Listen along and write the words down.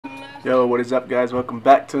Yo, what is up, guys? Welcome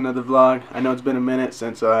back to another vlog. I know it's been a minute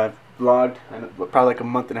since I've vlogged, probably like a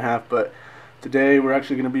month and a half, but today we're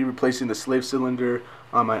actually going to be replacing the slave cylinder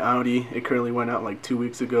on my Audi. It currently went out like 2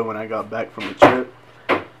 weeks ago when I got back from the trip.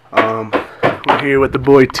 We're here with the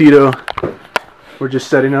boy Tito. We're just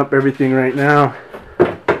setting up everything right now.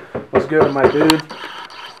 What's good, my dude?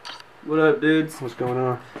 What up, dudes? What's going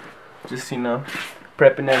on? Just,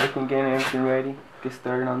 prepping everything, getting everything ready. Get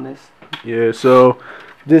started on this. Yeah, so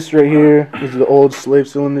this right here is the old slave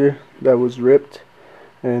cylinder that was ripped,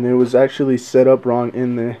 and it was actually set up wrong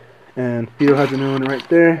in there. And Tito has a new one right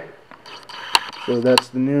there. So that's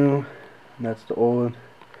the new, and that's the old.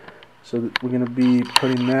 So we're gonna be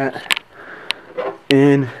putting that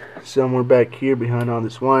in somewhere back here behind all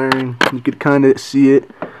this wiring. You could kind of see it,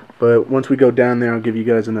 but once we go down there, I'll give you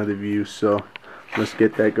guys another view. So let's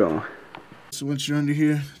get that going. So once you're under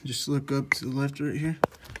here, just look up to the left right here.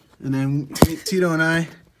 And then Tito and I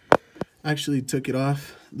actually took it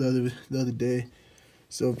off the other day.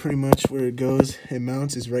 So pretty much where it goes, it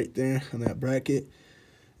mounts is right there on that bracket.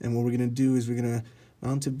 And what we're going to do is we're going to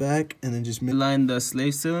mount it back and then just line the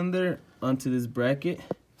slave cylinder onto this bracket.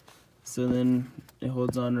 So then it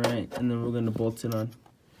holds on right, and then we're going to bolt it on.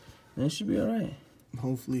 And it should be alright.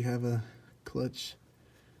 Hopefully have a clutch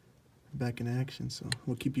back in action. So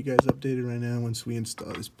we'll keep you guys updated right now once we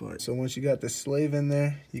install this part. So once you got the slave in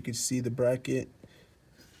there, you can see the bracket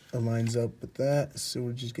aligns up with that. So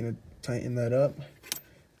we're just gonna tighten that up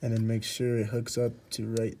and then make sure it hooks up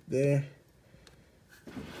to right there.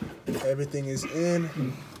 Everything is in.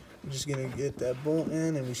 We're just gonna get that bolt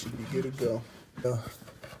in and we should be good to go. So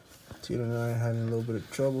Tito and I are having a little bit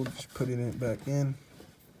of trouble just putting it back in.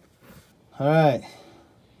 Alright,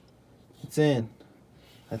 it's in.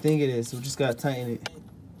 I think it is. We just gotta tighten it.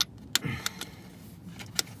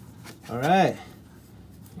 Alright.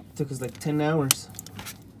 Took us like 10 hours.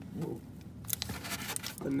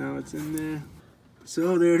 But now it's in there.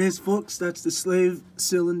 So there it is, folks. That's the slave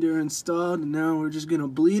cylinder installed. And now we're just gonna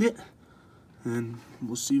bleed it and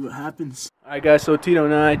we'll see what happens. Alright guys, so Tito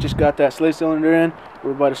and I just got that slave cylinder in.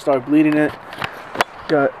 We're about to start bleeding it.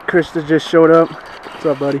 Got Chris that just showed up. What's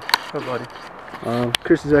up, buddy? What's up, buddy?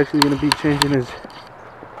 Chris is actually gonna be changing his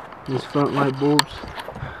front light bulbs.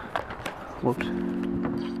 Whoops.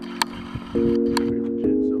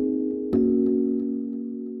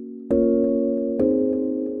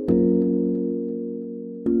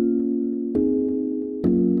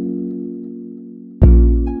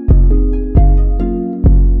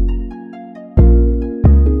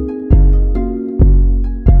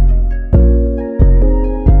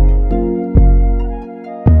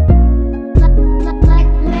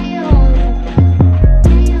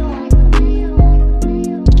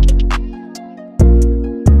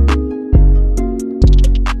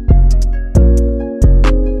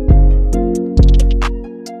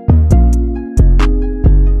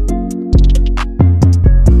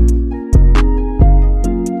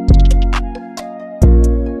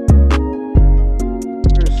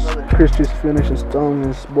 Chris just finished installing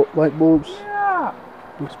his light bulbs. Yeah.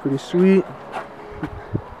 Looks pretty sweet.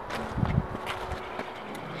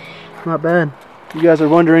 Not bad. You guys are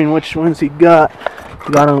wondering which ones he got.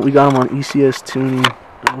 We got them on ECS tuning.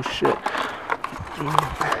 Oh shit.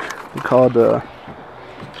 We called all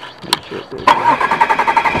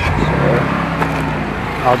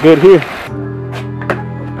good here.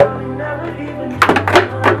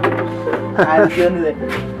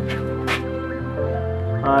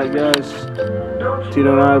 Alright guys,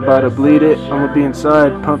 Tito and I are about to bleed it. I'm going to be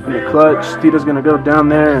inside pumping the clutch. Tito's going to go down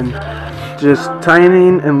there and just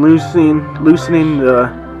tightening and loosening the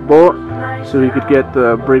bolt so we could get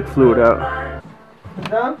the brake fluid out. Push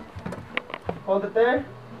down, hold it there,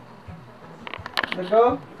 let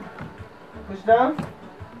go, push down,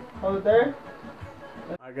 hold it there.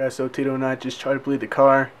 Alright guys, so Tito and I just tried to bleed the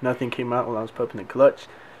car. Nothing came out while I was pumping the clutch.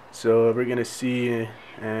 So we're going to see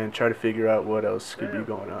and try to figure out what else could be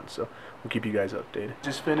going on. So we'll keep you guys updated.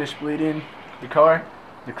 Just finished bleeding the car.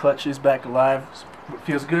 The clutch is back alive. It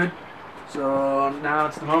feels good. So now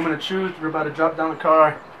it's the moment of truth. We're about to drop down the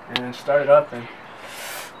car and start it up, and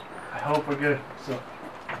I hope we're good. So,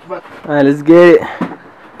 alright, let's get it.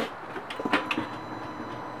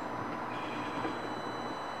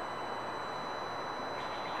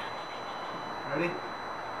 Ready?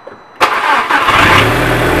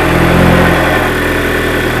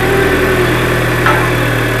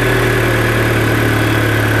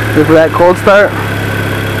 Good for that cold start.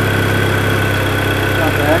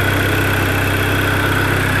 Not bad.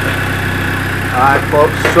 Alright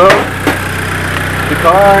folks, so the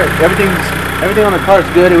car, everything on the car is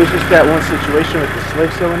good. It was just that one situation with the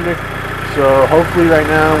slave cylinder. So hopefully right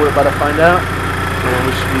now we're about to find out, and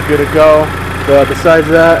we should be good to go. But besides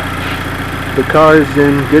that, the car is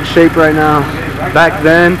in good shape right now. Back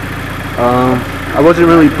then, I wasn't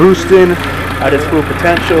really boosting at its full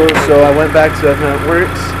potential, so I went back to Event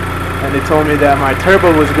Works, and they told me that my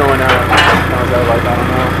turbo was going out. And I was like, I don't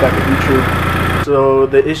know if that could be true. So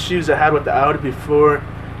the issues I had with the Audi before,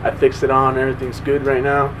 I fixed it on. Everything's good right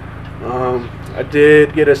now. I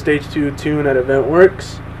did get a stage 2 tune at Event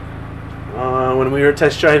Works. When we were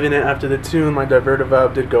test driving it after the tune, my diverter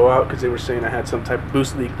valve did go out because they were saying I had some type of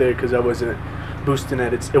boost leak there because I wasn't boosting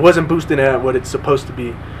at it wasn't boosting at what it's supposed to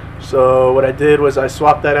be. So what I did was I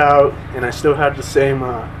swapped that out, and I still had the same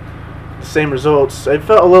results. It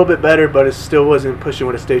felt a little bit better, but it still wasn't pushing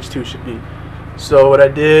what a stage 2 should be. So what I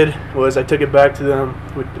did was I took it back to them.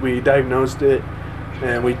 We diagnosed it,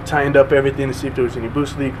 and we tightened up everything to see if there was any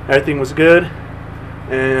boost leak. Everything was good.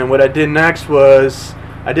 And what I did next was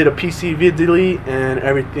I did a PCV delete, and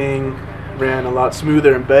everything ran a lot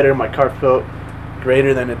smoother and better. My car felt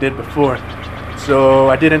greater than it did before. So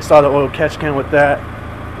I did install the oil catch can with that,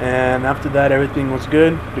 and after that everything was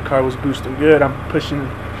good. The car was boosting good. I'm pushing,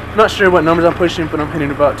 I'm not sure what numbers I'm pushing, but I'm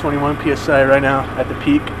hitting about 21 PSI right now at the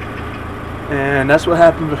peak. And that's what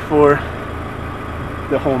happened before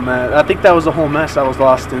the whole mess. I think that was the whole mess I was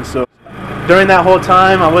lost in. So during that whole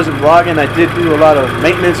time I wasn't vlogging. I did do a lot of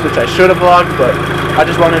maintenance, which I should have vlogged, but I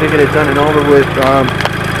just wanted to get it done and over with.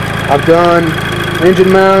 I've done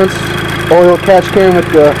engine mounts, oil catch can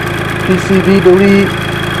with the PCV delete.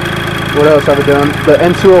 What else have I done? The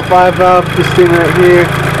N205 valve, this thing right here.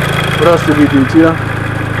 What else did we do, Tito?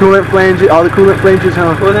 Coolant flanges, all the coolant flanges,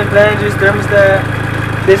 huh? Coolant flanges, thermostat,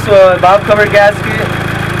 this valve cover gasket.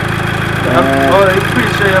 I'm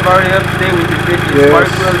pretty sure I'm already up to date with the fixes.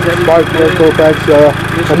 Spark plug, Colfax.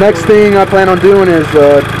 The next thing I plan on doing is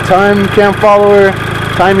time cam follower,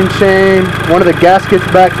 timing chain, one of the gaskets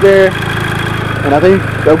back there, and I think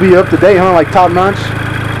they'll be up to date, huh? Like top notch.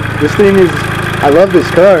 This thing is, I love this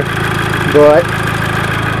car, but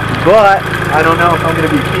I don't know if I'm gonna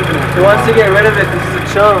be keeping it. He wants to get rid of it. This is a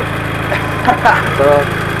chunk. So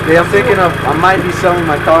yeah, I'm thinking of, I might be selling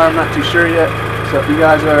my car. I'm not too sure yet. So if you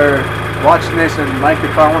guys are watching this and like the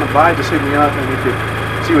car I want to buy, just hit me up and we could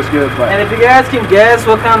see what's good. But and if you guys can guess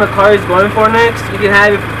what kind of car he's going for next, you can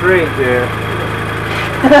have it for free. Yeah.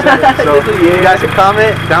 So you guys can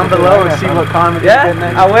comment down below and see what comment you get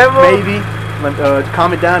next. Maybe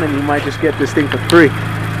comment down and you might just get this thing for free.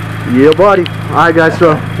 Yeah, buddy. Alright guys,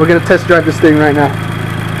 so we're gonna test drive this thing right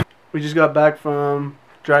now. We just got back from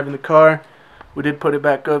driving the car. We did put it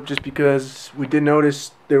back up just because we did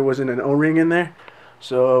notice there wasn't an O-ring in there.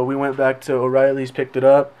 So we went back to O'Reilly's, picked it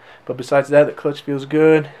up. But besides that, the clutch feels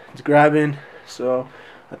good. It's grabbing. So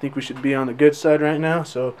I think we should be on the good side right now.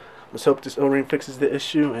 So let's hope this O-ring fixes the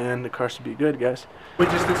issue and the car should be good, guys. We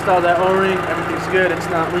just installed that O-ring. Everything's good. It's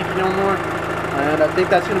not leaking no more. And I think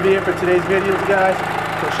that's going to be it for today's video, guys.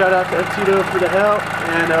 So shout out to Tito for the help.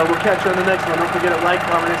 And we'll catch you on the next one. Don't forget to like,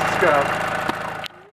 comment, and subscribe.